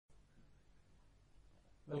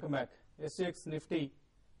Welcome back. SGX Nifty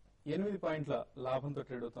 8 పాయింట్ల లాభంతో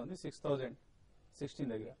trade అవుతోంది 6016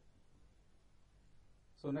 దగ్గర.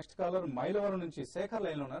 సో నెక్స్ట్ కాలర్ మైలవరం నుంచి శేఖర్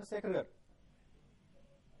లైన్ లో ఉన్నారు. శేఖర్ గారు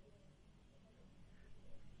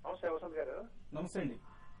నమస్తే వసంత్ గారు. నమస్తే అండి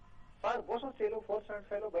సార్. భూషణ్ స్టీల్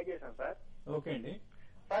 475 లో బై చేశాను సార్. ఓకే అండి.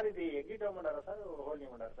 సార్ ఇది ఎగ్జిట్ అవ్వమంటారా సార్, హోల్డ్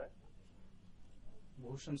ఇవ్వమంటారా sir?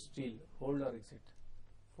 Bhushan steel hold or exit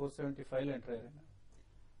 475 లో ఎంటర్ అయ్యారు.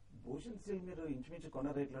 భూషణ్ స్టీల్ మీరు ఇంచుమించు కొన్న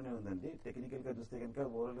రేట్ లోనే ఉందండి. టెక్నికల్ గా చూస్తే కనుక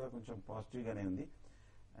ఓవరాల్ గా కొంచెం పాజిటివ్ గానే ఉంది.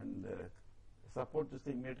 అండ్ సపోర్ట్ చూస్తే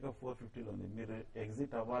ఇమీడియట్ గా 450 లో ఉంది. మీరు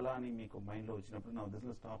ఎగ్జిట్ అవ్వాలా అని మీకు మైండ్ లో వచ్చినప్పుడు నా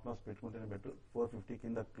ఉద్దేశంలో స్టాప్ లాస్ పెట్టుకుంటేనే బెటర్. 450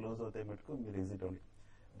 కింద క్లోజ్ అవుతాయి మటుకు మీరు ఎగ్జిట్ అవ్వండి.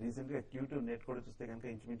 రీసెంట్ గా Q2 నెట్ కూడా చూస్తే కనుక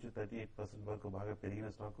ఇంచుమించు 38% వరకు బాగా పెరిగిన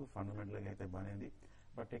స్టాక్. ఫండమెంటల్ గా అయితే బాగానే ఉంది.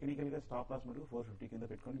 బట్ టెక్నికల్ గా స్టాప్ లాస్ మటుకు 450 కింద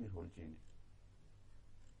పెట్టుకొని మీరు హోల్డ్ చేయండి.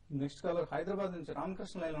 నెక్స్ట్ కాలర్ హైదరాబాద్ నుంచి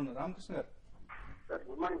రామకృష్ణ లైన్ లో ఉన్నారు. రామకృష్ణ గారు సార్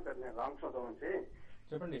గుడ్ మార్నింగ్ సార్. నేను రామచంద్ర నుంచి.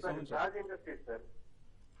 చెప్పండి. Raj industries sir.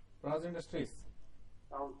 Raj industries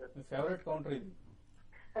అవును సార్. మీ ఫేవరెట్ కౌంటర్ ఇది.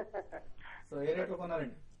 సో ఏ రేట్ లో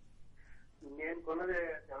కొన్నారండి? నేను కొన్నది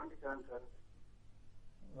 77 సార్.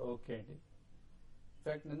 ఓకే అండి.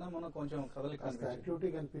 ఇన్ఫాక్ట్ నిన్న మనం కొంచెం కదలిక యాక్టివిటీ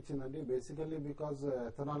కనిపించిందండి. బేసికల్లీ బికాజ్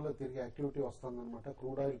ఎథనాల్ లో తిరిగి యాక్టివిటీ వస్తుందన్నమాట.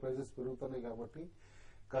 క్రూడ్ ఆయిల్ ప్రైసెస్ పెరుగుతున్నాయి కాబట్టి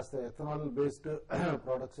కాస్త ఎథనాల్ బేస్డ్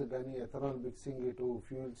ప్రొడక్ట్స్ కానీ ఎథనాల్ మిక్సింగ్ ఇటు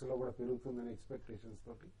ఫ్యూయల్స్ లో కూడా పెరుగుతుందనే ఎక్స్పెక్టేషన్స్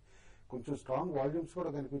తోటి కొంచెం స్ట్రాంగ్ వాల్యూమ్స్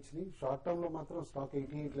కూడా కనిపించినాయి. షార్ట్ టర్మ్ లో మాత్రం స్టాక్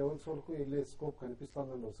 88 లెవెల్స్ వరకు వెళ్లే స్కోప్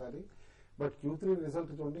కనిపిస్తోందండి ఒకసారి. బట్ Q3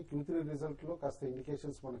 రిజల్ట్ చూడండి. Q3 రిజల్ట్ లో కాస్త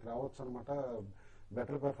ఇండికేషన్స్ మనకి రావచ్చు అనమాట.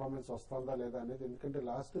 బెటర్ పెర్ఫార్మెన్స్ వస్తుందా లేదా అనేది. ఎందుకంటే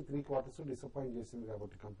లాస్ట్ 3 క్వార్టర్స్ డిసప్పాయింట్ చేసింది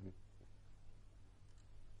కాబట్టి కంపెనీ.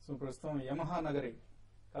 సో ప్రస్తుతం యమహా నగరి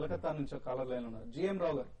కలకత్తా నుంచి ఒక కాలర్ లైన్ ఉన్నారు. జిఎం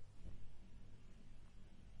రావు గారు.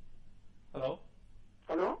 హలో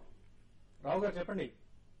హలో రావు గారు చెప్పండి.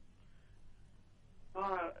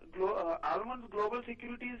 Almond global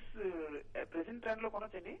securities present trend లో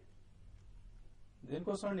కొనొచ్చండి.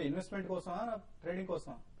 దేనికోసం అండి? ఇన్వెస్ట్మెంట్ కోసమా ట్రేడింగ్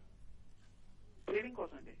కోసమా? ట్రేడింగ్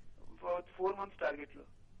కోసం అండి. 4 months టార్గెట్ లో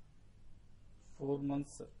 4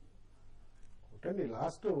 months. ఒకటండి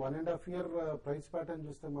లాస్ట్ 1.5 year ప్రైస్ ప్యాటర్న్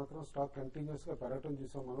చూస్తే మాత్రం స్టాక్ కంటిన్యూస్ గా పెరగటం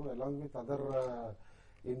చూసాం మనం. అలాంగ్ విత్ అదర్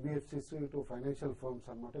ఎన్బిఎఫ్సిస్ ఇటు ఫైనాన్షియల్ ఫర్మ్స్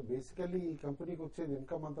అనమాట. బేసికల్లీ ఈ కంపెనీకి వచ్చేది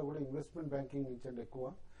ఇన్కమ్ అంతా కూడా ఇన్వెస్ట్మెంట్ బ్యాంకింగ్ నుంచి అండి ఎక్కువ.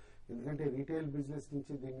 ఎందుకంటే రీటైల్ బిజినెస్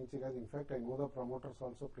నుంచి దీని నుంచి కాదు. In fact I know the promoters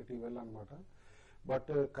also pretty well అనమాట.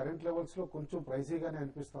 బట్ కరెంట్ లెవెల్స్ లో కొంచెం ప్రైసీగానే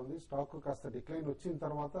అనిపిస్తుంది. స్టాక్ కాస్త డిక్లైన్ వచ్చిన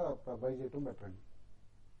తర్వాత బై చేయడం బెటర్ అండి.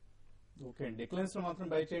 ఓకే, డిక్లైన్స్ లో మాత్రం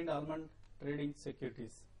బై చేయండి almond trading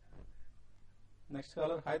securities. Next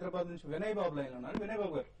caller Hyderabad నుంచి వినయ్ బాబు లైన్ ఉన్నారు. వినయ్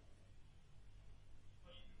బాబు గారు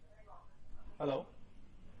హలో.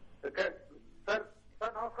 సార్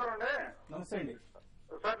సార్ నమస్కారం అండి. నమస్తే అండి.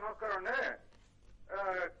 సార్ నమస్కారం అండి.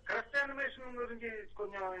 క్రస్ట్ యానిమేషన్ గురించి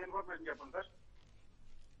కొంచెం ఇన్ఫర్మేషన్ చెప్పండి సార్.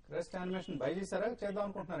 క్రెస్ట్ యానిమేషన్ బై చేశారా, చేద్దాం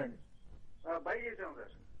అనుకుంటున్నారండి? బై చేసాం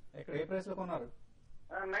సార్. ఇక్కడ ఏ ప్రైస్ లో కొన్నారు?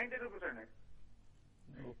 90 రూపీస్ అండి.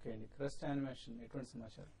 ఓకే అండి. క్రెస్ట్ యానిమేషన్ ఎటువంటి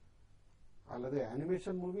సమాచారం? అలాగే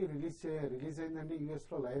యానిమేషన్ మూవీ రిలీజ్ అయిందండి యుఎస్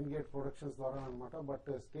లో లయన్ గేట్ ప్రొడక్షన్స్ ద్వారా అనమాట. బట్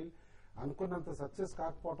స్టిల్ అనుకున్నంత సక్సెస్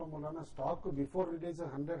కాకపోవడం వలన స్టాక్ బిఫోర్ రిలీజ్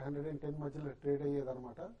 100-110 మధ్యలో ట్రేడ్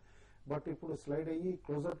అయ్యేదన్నమాట. బట్ ఇప్పుడు స్లైడ్ అయ్యి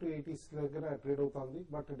క్లోజర్ టు 80s దగ్గర ట్రేడ్ అవుతుంది.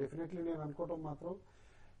 బట్ డెఫినెట్లీ నేను అనుకోవడం మాత్రం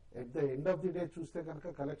at the end of the day చూస్తే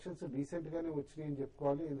కనుక కలెక్షన్స్ డీసెంట్ గానే వచ్చినాయి అని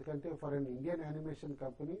చెప్పుకోవాలి. ఎందుకంటే for an Indian animation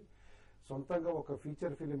company సొంతంగా ఒక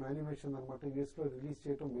ఫీచర్ ఫిలిం యానిమేషన్ అనమాట యుఎస్ లో రిలీజ్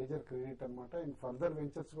చేయడం మేజర్ క్రెడిట్ అనమాట. అండ్ ఫర్దర్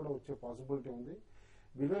వెంచర్స్ కూడా వచ్చే పాసిబిలిటీ ఉంది.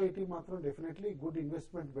 బిలో 80 మాత్రం definitely good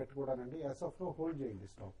investment పెట్టుకోవడానండి. As of no hold చేయండి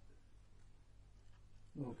స్టాక్.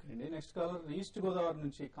 ఓకే అండి. నెక్స్ట్ కాలర్ ఈస్ట్ గోదావరి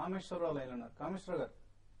నుంచి కామేశ్వరరావు లైన్ ఉన్నారు. కామేశ్వర గారు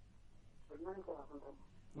good morning sir.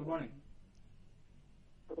 Good morning.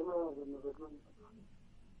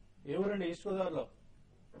 ఏ ఊరండి ఈస్ట్ గోదావరిలో?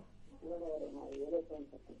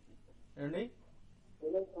 ఏమండి?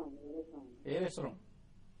 ఏలేశ్వరం.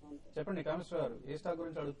 చెప్పండి కామేశ్వర గారు, ఏ స్టాక్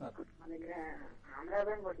గురించి అడుగుతున్నారు? మన దగ్గర ఆంధ్రా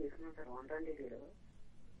బ్యాంక్ ఒకటి తీసుకున్నాం సార్ 122.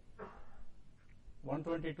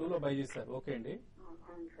 122 లో బై చేశారు. ఓకే అండి.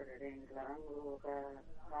 అవును సార్. అదే ఇంకా ఒక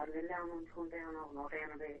 6 నెలలు ఏమైనా ఉంచుకుంటే ఏమైనా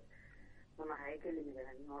 180 మన హైకి వెళ్ళింది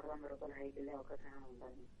కదండి. 100 రూపాయలు హైకి వెళ్ళే అవకాశం ఏమైనా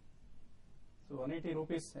ఉంటుంది. సో 180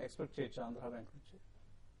 రూపీస్ ఎక్స్పెక్ట్ చేయొచ్చు ఆంధ్రా బ్యాంక్ నుంచి.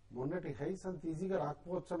 మొన్నటి హైస్ అంత ఈజీగా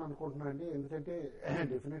రాకపోవచ్చు అని అనుకుంటున్నానండి. ఎందుకంటే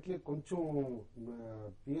డెఫినెట్లీ కొంచెం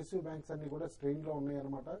పిఎస్యూ బ్యాంక్స్ అన్ని కూడా స్ట్రెయిన్ లో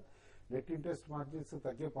ఉన్నాయన్నమాట. నెట్ ఇంట్రెస్ట్ మార్జిన్స్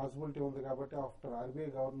తగ్గే పాసిబిలిటీ ఉంది కాబట్టి after RBI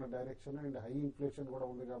governor direction and high inflation కూడా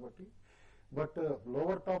ఉంది కాబట్టి. బట్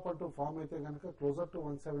లోవర్ టాప్ అంటూ ఫామ్ అయితే కనుక క్లోజర్ టు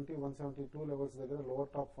 170-172 లెవెల్స్ దగ్గర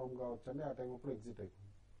లోవర్ టాప్ ఫామ్ కావచ్చండి. ఆ టైం అప్పుడు ఎగ్జిట్ అయిపోయింది.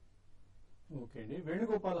 ఓకే అండి.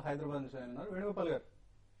 వేణుగోపాల్ హైదరాబాద్ నుంచి ఉన్నారు. వేణుగోపాల్ గారు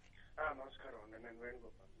నమస్కారం అండి. నేను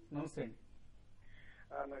వేణుగోపాల్. నమస్తే అండి.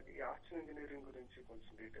 నాకు ఈ ఆర్ట్స్ ఇంజనీరింగ్ గురించి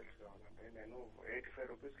కొంచెం డీటెయిల్స్ కావాలండి. నేను 85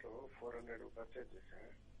 రూపీస్ లో 400 పర్చేజ్ చేశాను.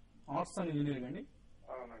 ఆర్ట్స్ అండ్ ఇంజనీరింగ్ అండి?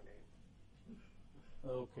 అవునండి.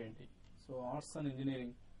 ఓకే అండి. సో ఆర్ట్స్ అండ్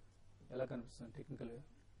ఇంజనీరింగ్ ఎలా కనిపిస్తుంది టెక్నికల్ గా?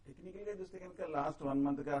 టెక్నికల్ గా చూస్తే కనుక లాస్ట్ 1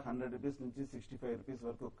 మంత్ గా 100 రూపీస్ నుంచి 65 రూపీస్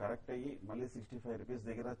వరకు కరెక్ట్ అయ్యి మళ్ళీ 65 రూపీస్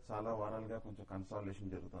దగ్గర చాలా వారాలుగా కొంచెం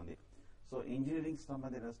కన్సాలిడేషన్ జరుగుతుంది. సో ఇంజనీరింగ్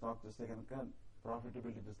సంబంధించిన స్టాక్ చూస్తే కనుక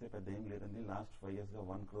ప్రాఫిటబిలిటీ చూస్తే పెద్ద ఏం లేదండి. లాస్ట్ 5 years గా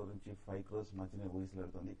 1 crore నుంచి 5 crores మధ్యనే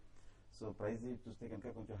ఊహిసలాడుతుంది. సో ప్రైస్ చూస్తే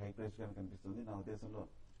కనుక కొంచెం హై ప్రైస్ గా కనిపిస్తుంది. నా ఉద్దేశంలో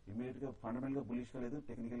ఇమీడియట్ గా ఫండమెంటల్ గా బులిష్ గా లేదు,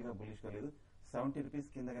 టెక్నికల్ గా బులిష్ గా లేదు. 70 రూపీస్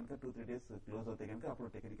కింద కనుక 2-3 days క్లోజ్ అవుతాయి కనుక అప్పుడు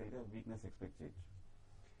టెక్నికల్ గా వీక్నెస్ ఎక్స్పెక్ట్ చేయొచ్చు.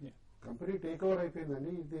 కంపెనీ టేక్ ఓవర్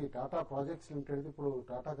అయిపోయిందండి. ఇది టాటా ప్రాజెక్ట్స్ లిమిటెడ్, ఇప్పుడు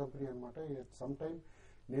టాటా కంపెనీ అనమాట. సమ్ టైమ్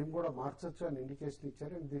నేను కూడా మార్చొచ్చు అని ఇండికేషన్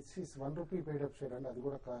ఇచ్చారు. And this is 1 rupee paid up share అండి, అది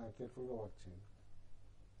కూడా కేర్ఫుల్ గా వర్క్ చేయండి.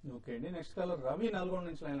 ఓకే అండి. నెక్స్ట్ కాలర్ రవి నల్గొండ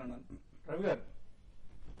నుంచి లైన్ ఉన్నాను. రవి గారు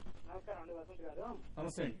నమస్కారం అండి. వసంత్ గారు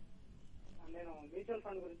నమస్తే అండి. నేను మ్యూచువల్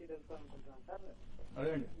ఫండ్ గురించి తెలుసుకోవాలనుకుంటున్నాను సార్.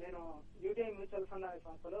 అడగండి. నేను యూటీఐ మ్యూచువల్ ఫండ్ అనే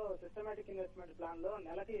సంస్థలో సిస్టమేటిక్ ఇన్వెస్ట్మెంట్ ప్లాన్ లో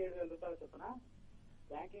నెలకి 7,000 రూపాయలు చొప్పున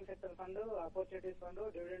banking sector fund, opportunities fund,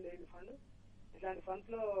 dividend yield fund ఇట్లాంటి ఫండ్స్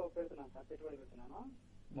లో పెడుతున్నాను సార్, పెట్టుబడి పెడుతున్నాను.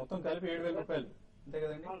 మొత్తం కలిపి 7,000 రూపాయలు అంతే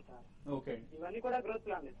కదండి? అవును సార్. ఓకే అండి. ఇవన్నీ కూడా గ్రోత్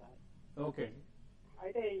ప్లాన్లే సార్. ఓకే అండి.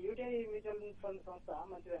 అయితే యూటీఐ మ్యూచువల్ ఫండ్ సంస్థ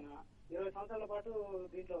మంచిదైనా 20 సంవత్సరాల పాటు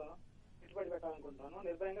దీంట్లో పెట్టుబడి పెట్టాలనుకుంటున్నాను.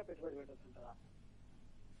 నిర్భయంగా పెట్టుబడి పెట్టొస్తుంటారా?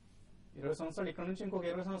 20 సంవత్సరాలు ఇక్కడ నుంచి ఇంకొక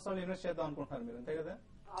 20 సంవత్సరాలు ఇన్వెస్ట్ చేద్దాం అనుకుంటున్నారు మీరు, అంతే కదా?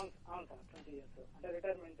 అవును సార్. 20 years అంటే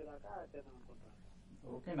రిటైర్మెంట్ దాకా చేద్దాం అనుకుంటున్నాను.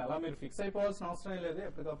 ఓకే అండి. అలా మీరు ఫిక్స్ అయిపోవాల్సిన అవసరం లేదు.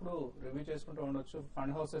 ఎప్పటికప్పుడు రివ్యూ చేసుకుంటూ ఉండొచ్చు.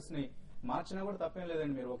 ఫండ్ హౌసెస్ ని మార్చినా కూడా తప్పేం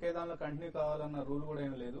లేదండి. మీరు ఒకే దానిలో కంటిన్యూ కావాలన్న రూల్ కూడా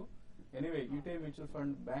ఏం లేదు. Anyway UTI mutual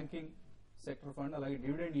fund, banking sector fund, అలాగే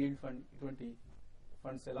డివిడెండ్ ఈల్డ్ ఫండ్, ఇటువంటి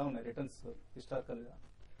ఫండ్స్ ఎలా ఉన్నాయి రిటర్న్స్ హిస్టారికల్ గా?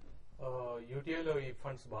 యూటీఐలో ఈ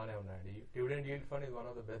ఫండ్స్ బాగానే ఉన్నాయండి. Dividend yield fund is one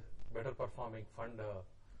of the better performing fund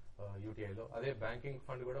యూటీఐలో. అదే బ్యాంకింగ్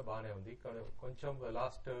ఫండ్ కూడా బాగానే ఉంది. కొంచెం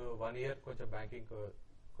లాస్ట్ 1 year కొంచెం బ్యాంకింగ్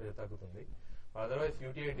కొంచెం తగ్గుతుంది. Otherwise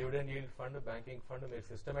UTI dividend yield fund, banking fund మీరు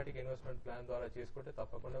సిస్టమేటిక్ ఇన్వెస్ట్మెంట్ ప్లాన్ ద్వారా చేసుకుంటే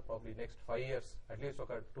తప్పకుండా ప్రాబ్లీ నెక్స్ట్ 5 years అట్లీస్ట్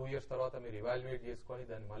ఒక 2 years తర్వాత మీరు ఇవాల్యుయేట్ చేసుకొని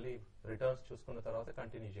దాన్ని మళ్ళీ రిటర్న్స్ చూసుకున్న తర్వాత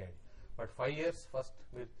కంటిన్యూ చేయండి. బట్ 5 years ఫస్ట్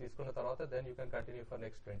మీరు తీసుకున్న తర్వాత then you can continue for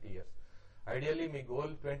next 20 years. Ideally me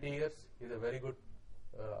goal 20 years is a very good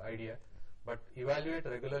idea. But evaluate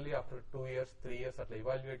regularly after 2 years 3 years అట్లా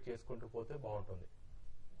ఇవాల్యుయేట్ చేసుకుంటూ పోతే బాగుంటుంది.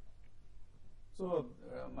 సో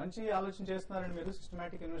మంచి ఆలోచన చేస్తున్నారండి మీరు.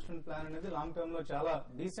 సిస్టమాటిక్ ఇన్వెస్ట్మెంట్ ప్లాన్ అనేది లాంగ్ టర్మ్ లో చాలా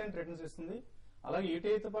డీసెంట్ రిటర్న్స్ ఇస్తుంది. అలాగే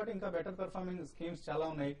యూటీఐతో పాటు ఇంకా బెటర్ పర్ఫార్మింగ్ స్కీమ్స్ చాలా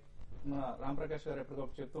ఉన్నాయి. మా రామప్రకాష్ గారు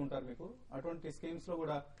ఎప్పటికప్పుడు చెప్తూ ఉంటారు మీకు. అటువంటి స్కీమ్స్ లో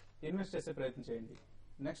కూడా ఇన్వెస్ట్ చేసే ప్రయత్నం చేయండి.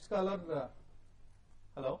 Next caller.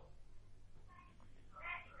 Hello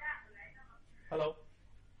hello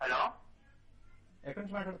hello, ఎక్కడి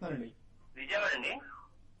నుంచి మాట్లాడుతున్నారండి? విజయవాడ అండి.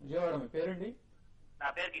 విజయవాడ. మీ పేరండి? నా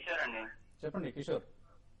పేరు కిషోర్ అండి. చెప్పండి కిషోర్.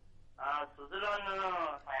 సుజులోన్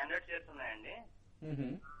 500 షేర్స్ ఉన్నాయండి.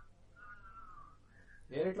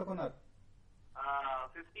 ఏ రేట్లో కొన్నారు?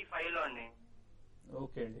 55 లో అండి.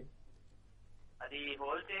 ఓకే అండి. అది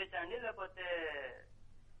హోల్డ్ చేయొచ్చండి లేకపోతే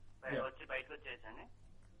బయటకు వచ్చేయచ్చండి?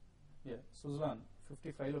 సుజలాన్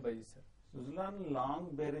 55 లో బై చేశారు. సుజలాన్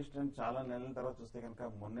లాంగ్ బేరిష్ ట్రెండ్ చాలా నెలల తర్వాత చూస్తే కనుక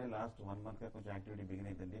మొన్నే లాస్ట్ 1 month గా కొంచెం యాక్టివిటీ బిగిన్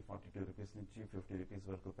అయిందండి. 42 రూపీస్ నుంచి 50 రూపీస్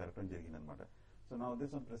వరకు పెరగడం జరిగిందనమాట. సో నా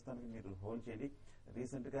ఉద్దేశం ప్రస్తుతానికి మీరు హోల్డ్ చేయండి.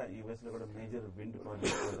 రీసెంట్ గా యూఎస్ లో కూడా మేజర్ విండ్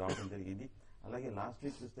ప్రాజెక్ట్ రావడం జరిగింది. అలాగే లాస్ట్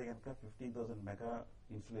వీక్ చూస్తే కనుక 15,000 మెగా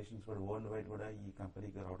ఇన్స్టలేషన్స్ కూడా వరల్డ్ వైడ్ కూడా ఈ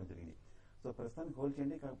కంపెనీకి రావడం జరిగింది. సో ప్రస్తుతానికి హోల్డ్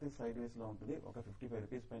చేయండి. కాకపోతే సైడ్ వేస్ లో ఉంటుంది. ఒక 55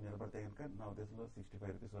 రూపీస్ పైన నిలబడితే కనుక నా ఉద్దేశంలో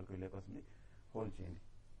 65 రూపీస్ వరకు వెళ్ళే వస్తుంది. హోల్డ్ చేయండి.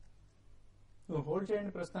 హోల్డ్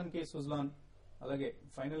చేయండి ప్రస్తుతానికి సుజలాన్. అలాగే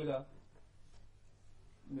ఫైనల్ గా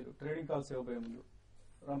మీరు ట్రేడింగ్ కాల్స్ ఇవ్వబోయే ముందు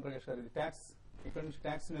రామప్రకాష్ గారు, ఇది ట్యాక్స్, ఇక్కడ నుంచి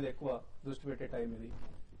ట్యాక్స్ మీద ఎక్కువ దృష్టి పెట్టే టైం ఇది.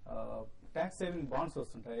 ట్యాక్స్ సేవింగ్ బాండ్స్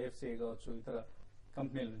వస్తుంటాయి ఐఎఫ్సిఐ కావచ్చు, ఇతర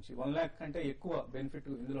కంపెనీల నుంచి 1 lakh కంటే ఎక్కువ బెనిఫిట్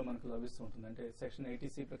ఇందులో మనకు లభిస్తూ ఉంటుంది. అంటే సెక్షన్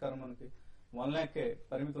 80C ప్రకారం మనకి 1 lakh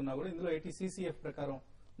పరిమితి ఉన్నా కూడా ఇందులో 80CCF ప్రకారం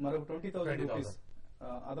మరొక 20,000 రూపీస్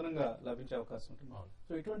అదనంగా లభించే అవకాశం ఉంటుంది.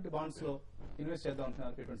 సో ఇటువంటి బాండ్స్ లో ఇన్వెస్ట్ చేద్దాం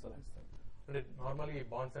అంటున్నారు, ఎటువంటి సలహా ఇస్తారు? అంటే నార్మల్ ఈ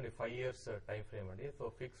బాండ్స్ అండి 5 years టైం ఫ్రేమ్ అండి. సో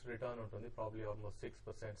ఫిక్స్డ్ రిటర్న్ ఉంటుంది, ప్రాబ్లీ ఆల్మోస్ట్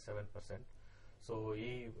 6%, 7%. సో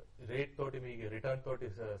ఈ రేట్ తోటి మీకు రిటర్న్ తోటి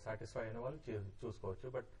సాటిస్ఫై అయిన వాళ్ళు చూసుకోవచ్చు.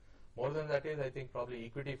 But more than that is I think probably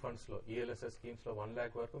equity funds లో ఈఎల్ఎస్ఎస్ స్కీమ్స్ లో 1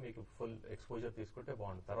 lakh వరకు మీకు ఫుల్ ఎక్స్పోజర్ తీసుకుంటే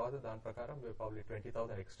బాగుంటుంది. తర్వాత దాని ప్రకారం మీరు ప్రాబ్లీ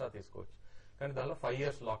 20,000 ఎక్స్ట్రా తీసుకోవచ్చు. కానీ దానిలో 5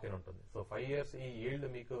 years లాక్ ఇన్ ఉంటుంది. సో 5 years ఈ ఈల్డ్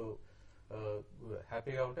మీకు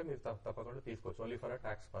హ్యాపీగా ఉంటే మీరు తప్పకుండా తీసుకోవచ్చు, only for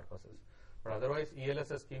tax purposes. But otherwise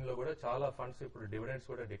ELSS scheme లో కూడా చాలా ఫండ్స్ ఇప్పుడు డివిడెండ్స్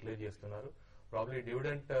కూడా డిక్లేర్ చేస్తున్నారు. ప్రాబ్లీ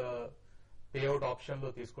డివిడెంట్ పేఅవుట్ ఆప్షన్ లో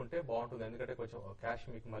తీసుకుంటే బాగుంటుంది, ఎందుకంటే కొంచెం క్యాష్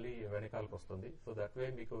మీకు మళ్ళీ వెనకాలకు వస్తుంది. సో దట్ వే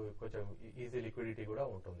మీకు కొంచెం ఈజీ లిక్విడిటీ కూడా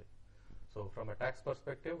ఉంటుంది. So from a tax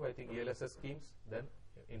perspective I think ELSS schemes then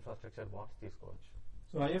infrastructure bonds తీసుకోవచ్చు.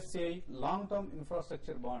 So IFCI long term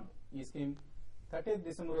infrastructure bond ఈ స్కీమ్ 30th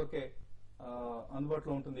December వరకే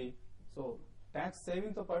అందుబాటులో ఉంటుంది. సో ట్యాక్స్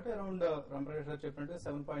సేవింగ్ తో పాటు అరౌండ్ రామప్రకాష్ గారు చెప్పినట్టు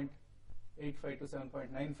 7.85 to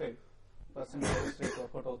 7.95% ఇంట్రెస్ట్ రేట్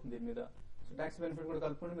వర్కౌట్ అవుతుంది దీని మీద. సో ట్యాక్స్ బెనిఫిట్ కూడా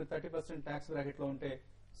కలుపుకుంటే మీరు 30% ట్యాక్స్ బ్రాకెట్ లో ఉంటే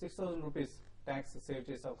 6,000 రూపీస్ ట్యాక్స్ సేవ్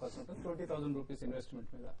చేసే అవకాశం ఉంటుంది 20,000 రూపీస్ ఇన్వెస్ట్మెంట్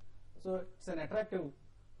మీద. So it's an attractive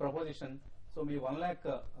preposition. So me 1 lakh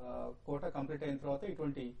quota complete అయిన తర్వాత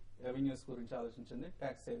ఇటువంటి రెవెన్యూస్ గురించి ఆలోచించండి,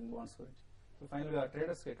 ట్యాక్స్ సేవింగ్ బాండ్స్ గురించి. సో ఫైనల్ గా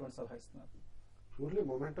ట్రేడర్స్ కి ఎటువంటి సలహా ఇస్తున్నారు? ప్యూర్లీ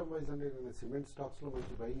మొమెంటమ్ వైజ్ అంటే నేను సిమెంట్ స్టాక్స్ లో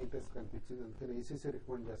మంచి బయింగ్ ఇంట్రెస్ట్ కనిపించింది, అందుకని ACC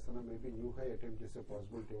రికమెండ్ చేస్తాను. మేబీ న్యూ హై అటెంప్ట్ చేసే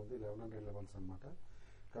పాసిబిలిటీ ఉంది 1100 లెవెల్స్ అనమాట.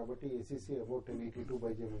 కాబట్టి ACC అబౌట్ 1082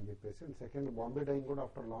 బై చేయమని చెప్పేసి. అండ్ సెకండ్ బాంబే డైయింగ్ కూడా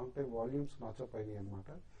ఆఫ్టర్ లాంగ్ టైం వాల్యూమ్స్ నాచప్ అయినాయి అనమాట.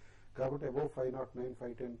 కాబట్టి అబౌవ్ 509,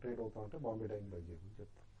 510 ట్రేడ్ అవుతా ఉంటే బాంబే డైయింగ్ బై చేయమని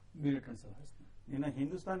చెప్తాను. మీరు ఎటువంటి సలహా ఇస్తున్నారు? నిన్న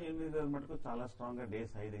హిందుస్థాన్ యూనిలివర్ మటుకు చాలా స్ట్రాంగ్ గా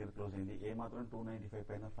డేస్ హై దగ్గర క్లోజ్ అయింది. ఏ మాత్రం 295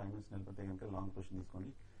 పైన 5 months నిలబడితే కనుక లాంగ్ పొజిషన్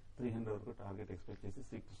తీసుకోండి. 300 వరకు టార్గెట్ ఎక్స్పెక్ట్ చేసి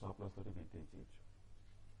స్ట్రిక్ట్ స్టాప్ లాస్ తోటి మెయింటైన్ చేయొచ్చు.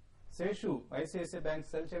 శేషు ICICI బ్యాంక్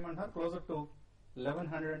సెల్ చేయమంటారు closer to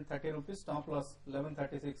 1130 rupees, stop loss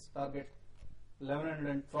 1136, target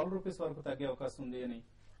 1112 rupees వరకు తగ్గే అవకాశం ఉంది అని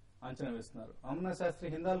అంచనా వేస్తున్నారు. అమర్నాథ్ శాస్త్రి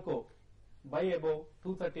హిందాల్కో బై అబౌవ్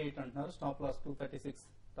 238 అంటున్నారు, stop loss 236,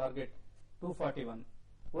 target 241.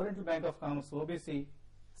 Oriental bank of commerce OBC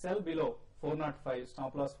cell below 405,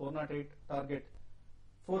 stop loss 408, target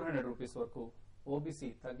 400 rupees వరకు OBC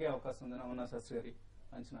తగ్గే అవకాశం ఉందని అమర్నాథ్ శాస్త్రి గారి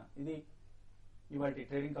అంచనా. ఇది ఇవాటి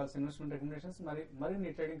ట్రేడింగ్ కాల్స్ ఇన్వెస్ట్మెంట్ రికమెండేషన్స్.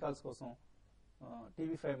 మరిన్ని ట్రేడింగ్ కాల్స్ కోసం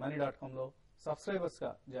TV5money.com లో సబ్స్క్రైబర్స్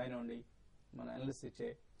గా జాయిన్ అవ్వండి. మన అనలిస్ట్ ఇచ్చే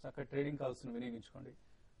చక్కటి ట్రేడింగ్ కాల్స్ ను వినియోగించుకోండి.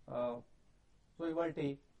 సో ఇవాటి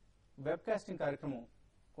వెబ్ కాస్టింగ్ కార్యక్రమం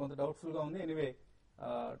కొంత డౌట్ఫుల్ గా ఉంది. Anyway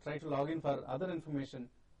try to login for other information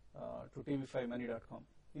to TV5money.com.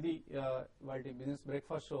 ఇది ఇవాటి బిజినెస్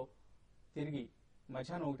బ్రేక్ఫాస్ట్ షో. తిరిగి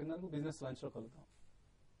మధ్యాహ్నం 1:30 బిజినెస్ లంచ్ లో కలుద్దాం.